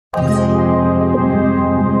I'm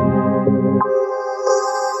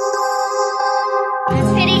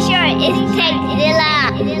pretty sure it's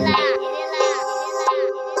Tanzilla.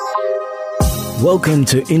 Welcome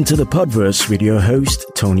to Into the Podverse with your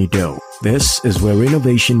host, Tony Doe. This is where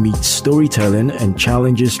innovation meets storytelling and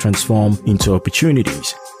challenges transform into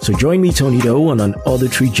opportunities. So join me, Tony Doe, on an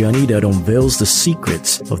auditory journey that unveils the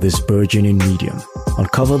secrets of this burgeoning medium.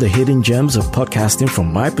 Uncover the hidden gems of podcasting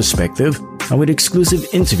from my perspective and with exclusive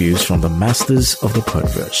interviews from the masters of the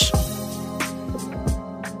Podverse.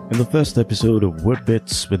 In the first episode of Word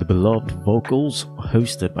Bits with the Beloved Vocals,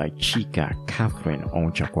 hosted by Chika Catherine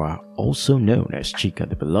Onchakwa, also known as Chika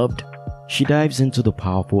the Beloved, she dives into the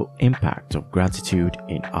powerful impact of gratitude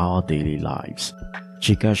in our daily lives.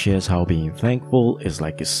 Chika shares how being thankful is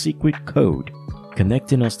like a secret code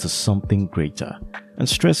connecting us to something greater, and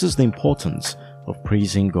stresses the importance of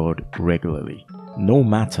praising God regularly, no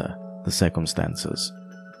matter the circumstances.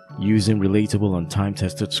 Using relatable and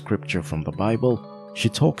time-tested scripture from the Bible, she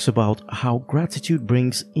talks about how gratitude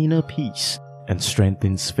brings inner peace and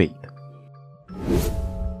strengthens faith.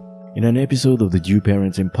 In an episode of the Due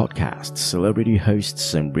Parenting Podcast, celebrity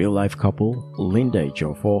hosts and real-life couple Linda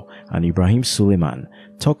Ejiofor and Ibrahim Suleiman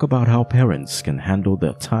talk about how parents can handle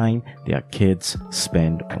the time their kids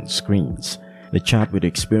spend on screens. They chat with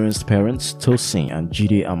experienced parents Tosin and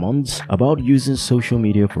Jide Amonds about using social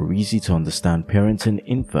media for easy-to-understand parenting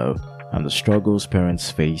info and the struggles parents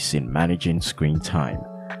face in managing screen time.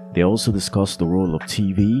 They also discuss the role of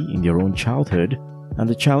TV in their own childhood and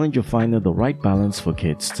the challenge of finding the right balance for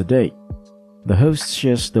kids today. The hosts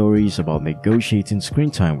share stories about negotiating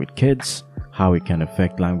screen time with kids, how it can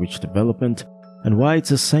affect language development, and why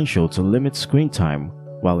it's essential to limit screen time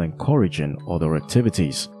while encouraging other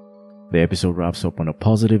activities. The episode wraps up on a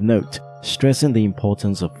positive note, stressing the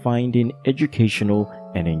importance of finding educational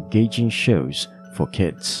and engaging shows for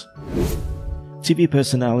kids. TV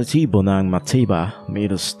personality Bonang Mateba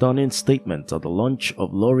made a stunning statement at the launch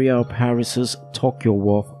of L'Oréal Paris's Talk Your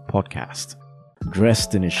Worth podcast.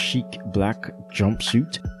 Dressed in a chic black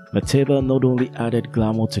jumpsuit, Mateba not only added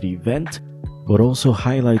glamour to the event, but also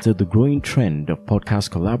highlighted the growing trend of podcast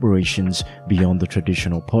collaborations beyond the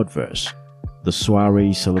traditional podverse. The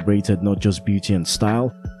soiree celebrated not just beauty and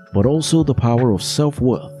style, but also the power of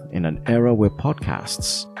self-worth in an era where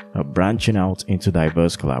podcasts are branching out into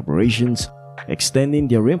diverse collaborations, extending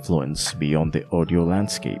their influence beyond the audio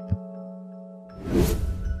landscape.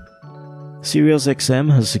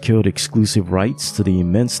 SiriusXM has secured exclusive rights to the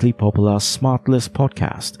immensely popular Smartless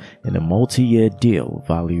podcast in a multi-year deal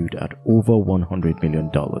valued at over $100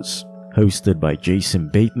 million. Hosted by Jason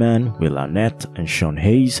Bateman, Will Arnett, and Sean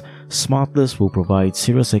Hayes, Smartless will provide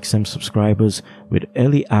SiriusXM subscribers with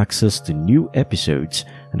early access to new episodes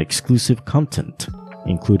and exclusive content,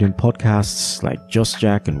 including podcasts like Just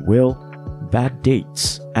Jack and Will, Bad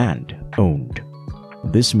Dates, and Owned.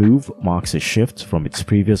 This move marks a shift from its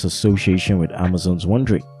previous association with Amazon's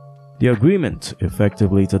Wondery. The agreement,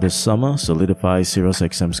 effective later this summer, solidifies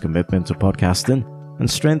SiriusXM's commitment to podcasting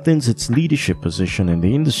and strengthens its leadership position in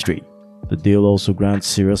the industry. The deal also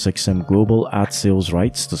grants SiriusXM global ad sales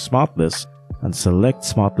rights to Smartless and select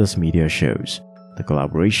Smartless media shows. The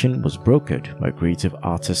collaboration was brokered by Creative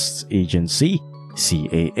Artists Agency,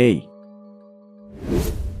 CAA.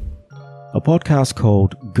 A podcast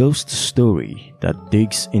called Ghost Story that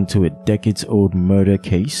digs into a decades-old murder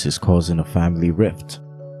case is causing a family rift.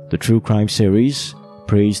 The true crime series,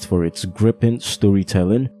 praised for its gripping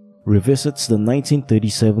storytelling, revisits the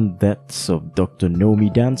 1937 deaths of Dr.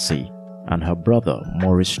 Nomi Dancy and her brother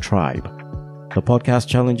Morris Tribe. The podcast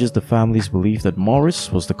challenges the family's belief that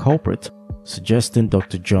Morris was the culprit, suggesting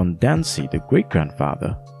Dr. John Dancy, the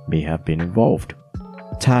great-grandfather, may have been involved.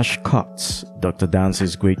 Tash Coates, Dr.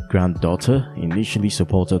 Dancy's great-granddaughter, initially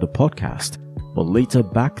supported the podcast, but later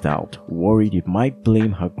backed out, worried it might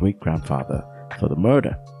blame her great-grandfather for the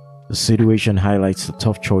murder. The situation highlights the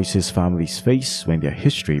tough choices families face when their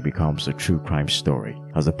history becomes a true crime story.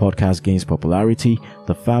 As the podcast gains popularity,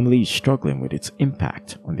 the family is struggling with its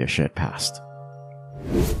impact on their shared past.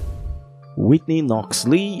 Whitney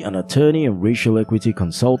Knox-Lee, an attorney and racial equity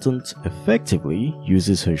consultant, effectively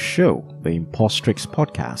uses her show, the Impostrix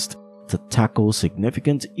podcast, to tackle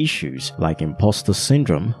significant issues like imposter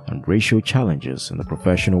syndrome and racial challenges in the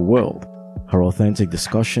professional world. Her authentic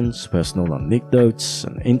discussions, personal anecdotes,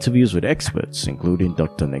 and interviews with experts, including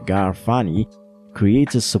Dr. Negar Fani,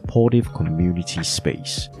 create a supportive community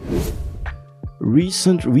space.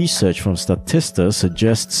 Recent research from Statista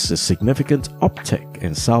suggests a significant uptick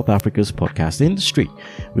in South Africa's podcast industry,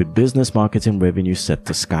 with business marketing revenue set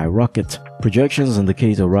to skyrocket. Projections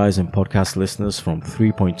indicate a rise in podcast listeners from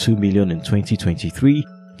 3.2 million in 2023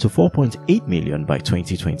 to 4.8 million by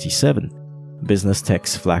 2027. Business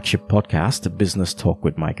Tech's flagship podcast, Business Talk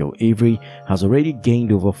with Michael Avery, has already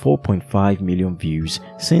gained over 4.5 million views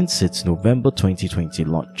since its November 2020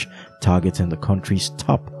 launch, targeting the country's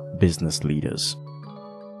top business leaders.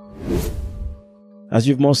 As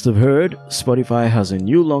you must have heard, Spotify has a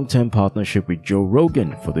new long-term partnership with Joe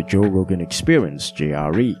Rogan for the Joe Rogan Experience,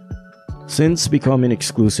 JRE. Since becoming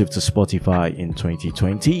exclusive to Spotify in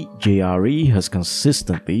 2020, JRE has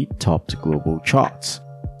consistently topped global charts.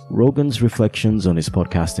 Rogan's reflections on his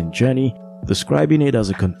podcasting journey, describing it as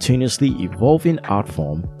a continuously evolving art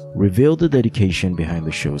form, revealed the dedication behind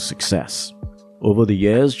the show's success. Over the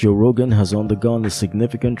years, Joe Rogan has undergone a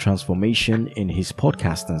significant transformation in his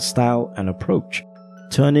podcasting style and approach,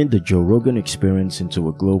 turning the Joe Rogan Experience into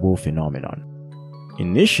a global phenomenon.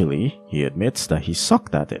 Initially, he admits that he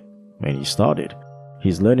sucked at it when he started.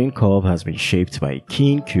 His learning curve has been shaped by a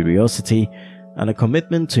keen curiosity and a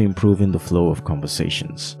commitment to improving the flow of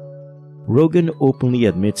conversations. Rogan openly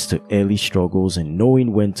admits to early struggles in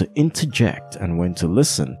knowing when to interject and when to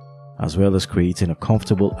listen, as well as creating a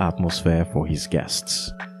comfortable atmosphere for his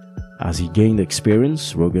guests. As he gained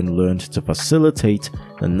experience, Rogan learned to facilitate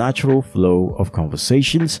the natural flow of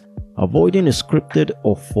conversations, avoiding a scripted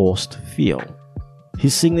or forced feel.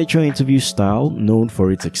 His signature interview style, known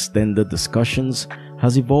for its extended discussions,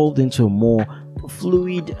 has evolved into a more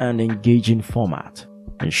fluid and engaging format,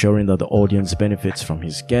 ensuring that the audience benefits from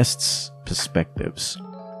his guests' perspectives.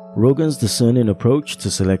 Rogan's discerning approach to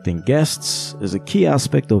selecting guests is a key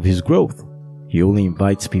aspect of his growth. He only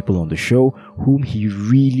invites people on the show whom he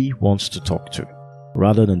really wants to talk to,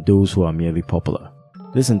 rather than those who are merely popular.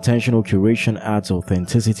 This intentional curation adds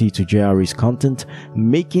authenticity to JRE's content,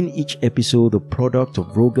 making each episode a product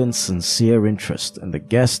of Rogan's sincere interest in the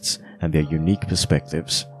guests and their unique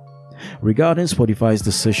perspectives. Regarding Spotify's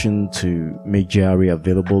decision to make JRE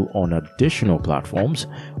available on additional platforms,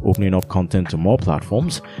 opening up content to more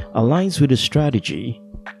platforms aligns with the strategy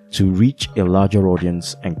to reach a larger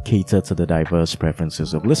audience and cater to the diverse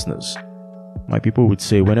preferences of listeners. My people would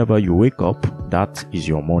say whenever you wake up, that is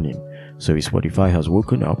your morning. So if Spotify has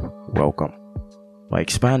woken up, welcome. By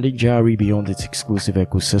expanding JRE beyond its exclusive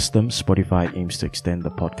ecosystem, Spotify aims to extend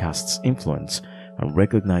the podcast's influence and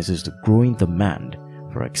recognizes the growing demand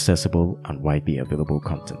for accessible and widely available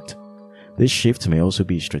content. This shift may also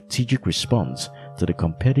be a strategic response to the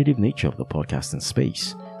competitive nature of the podcasting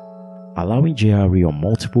space. Allowing JRE on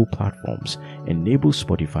multiple platforms enables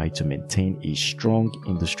Spotify to maintain a strong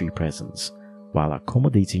industry presence while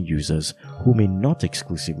accommodating users who may not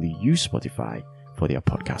exclusively use Spotify for their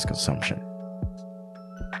podcast consumption.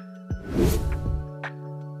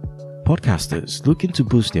 Podcasters looking to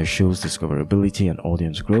boost their show's discoverability and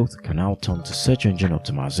audience growth can now turn to search engine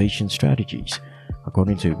optimization strategies,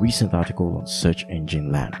 according to a recent article on Search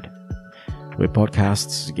Engine Land. With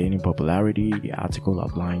podcasts gaining popularity, the article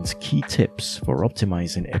outlines key tips for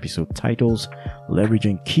optimizing episode titles,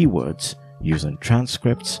 leveraging keywords, using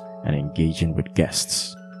transcripts, and engaging with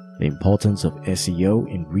guests. The importance of SEO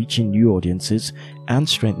in reaching new audiences and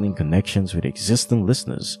strengthening connections with existing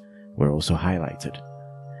listeners were also highlighted.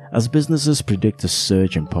 As businesses predict a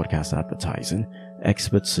surge in podcast advertising,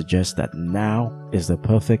 experts suggest that now is the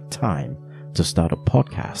perfect time to start a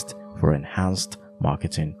podcast for enhanced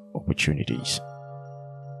marketing opportunities.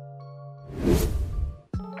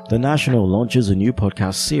 The National launches a new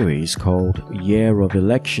podcast series called Year of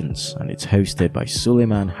Elections, and it's hosted by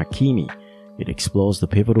Suleiman Hakimi. It explores the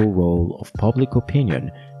pivotal role of public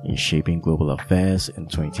opinion in shaping global affairs in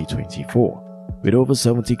 2024. With over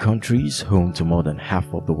 70 countries, home to more than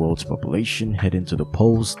half of the world's population heading to the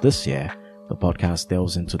polls this year, the podcast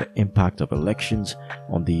delves into the impact of elections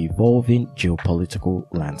on the evolving geopolitical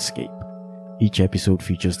landscape. Each episode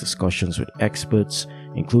features discussions with experts,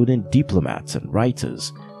 including diplomats and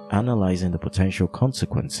writers, analyzing the potential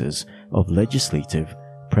consequences of legislative,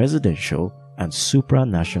 presidential, and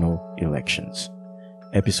supranational elections.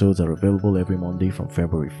 Episodes are available every Monday from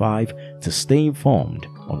February 5 to stay informed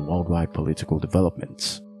on worldwide political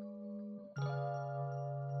developments.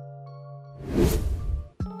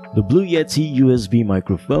 The Blue Yeti USB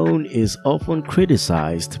microphone is often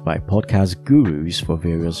criticized by podcast gurus for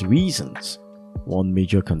various reasons. One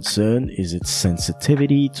major concern is its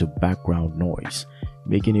sensitivity to background noise,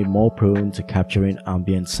 making it more prone to capturing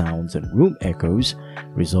ambient sounds and room echoes,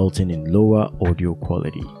 resulting in lower audio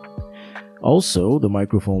quality. Also, the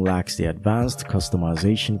microphone lacks the advanced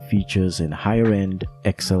customization features in higher-end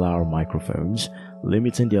XLR microphones,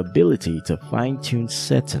 limiting the ability to fine-tune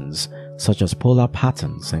settings such as polar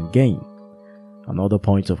patterns and gain. Another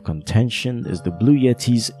point of contention is the Blue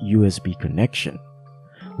Yeti's USB connection.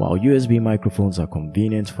 While USB microphones are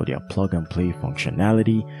convenient for their plug-and-play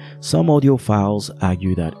functionality, some audiophiles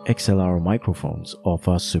argue that XLR microphones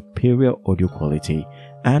offer superior audio quality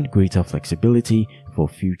and greater flexibility for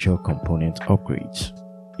future component upgrades.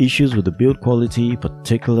 Issues with the build quality,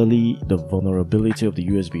 particularly the vulnerability of the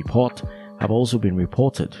USB port, have also been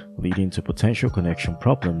reported, leading to potential connection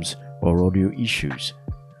problems or audio issues.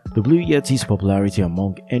 The Blue Yeti's popularity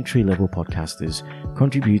among entry-level podcasters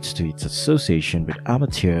contributes to its association with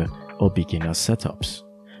amateur or beginner setups.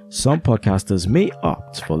 Some podcasters may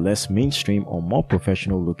opt for less mainstream or more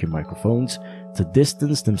professional-looking microphones to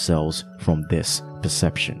distance themselves from this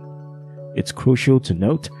perception. It's crucial to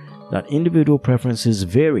note that individual preferences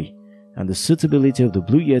vary, and the suitability of the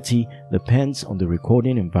Blue Yeti depends on the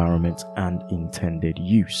recording environment and intended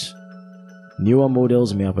use. Newer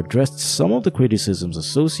models may have addressed some of the criticisms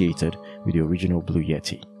associated with the original Blue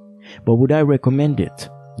Yeti. But would I recommend it?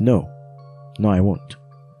 No, I won't.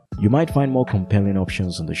 You might find more compelling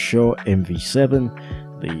options on the Shure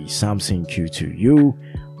MV7, the Samsung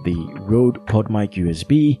Q2U, the Rode PodMic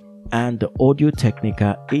USB, and the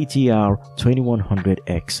Audio-Technica ATR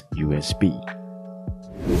 2100X USB.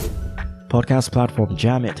 Podcast platform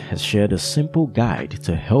Jamit has shared a simple guide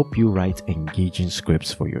to help you write engaging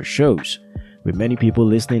scripts for your shows. With many people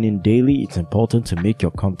listening in daily, it's important to make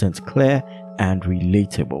your content clear and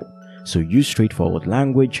relatable. So use straightforward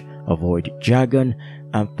language, avoid jargon,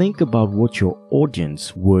 and think about what your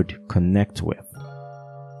audience would connect with.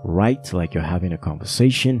 Write like you're having a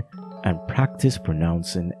conversation and practice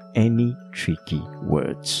pronouncing any tricky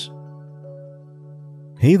words.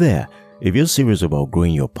 Hey there! If you're serious about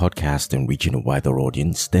growing your podcast and reaching a wider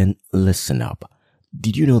audience, then listen up.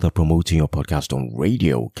 Did you know that promoting your podcast on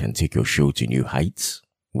radio can take your show to new heights?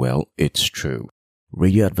 Well, it's true.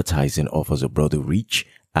 Radio advertising offers a broader reach,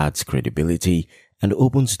 adds credibility, and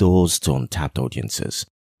opens doors to untapped audiences.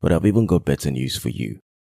 But I've even got better news for you.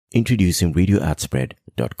 Introducing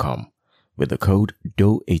radioadspread.com. With the code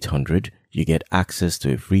DOE800, you get access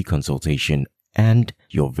to a free consultation and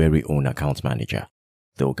your very own account manager.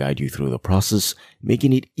 They'll guide you through the process,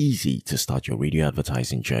 making it easy to start your radio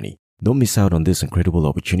advertising journey. Don't miss out on this incredible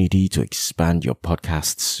opportunity to expand your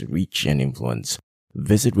podcast's reach and influence.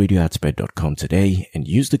 Visit radioadspread.com today and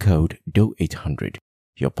use the code DOE800.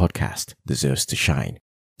 Your podcast deserves to shine.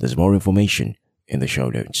 There's more information in the show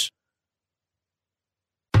notes.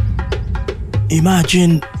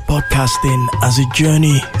 Imagine podcasting as a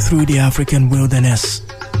journey through the African wilderness.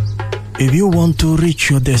 If you want to reach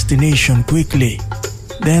your destination quickly,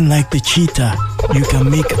 then like the cheetah, you can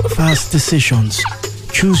make fast decisions,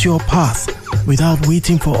 choose your path without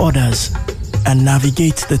waiting for others, and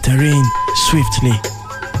navigate the terrain swiftly.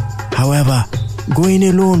 However, going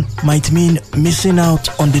alone might mean missing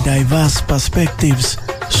out on the diverse perspectives,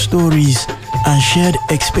 stories, and shared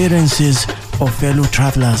experiences of fellow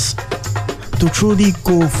travelers. To truly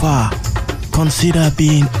go far, consider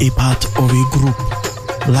being a part of a group,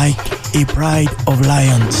 like a pride of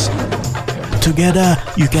lions. Together,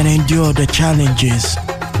 you can endure the challenges,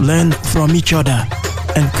 learn from each other,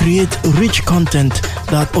 and create rich content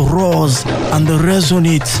that roars and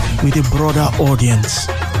resonates with a broader audience,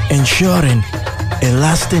 ensuring a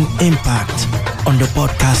lasting impact on the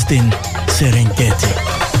podcasting Serengeti.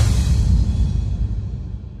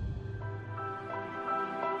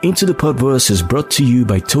 Into the Podverse is brought to you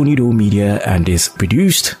by Tony Doe Media and is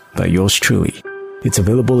produced by yours truly. It's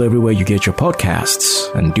available everywhere you get your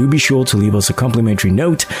podcasts, and do be sure to leave us a complimentary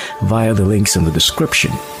note via the links in the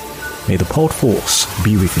description. May the Pod Force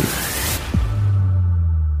be with you.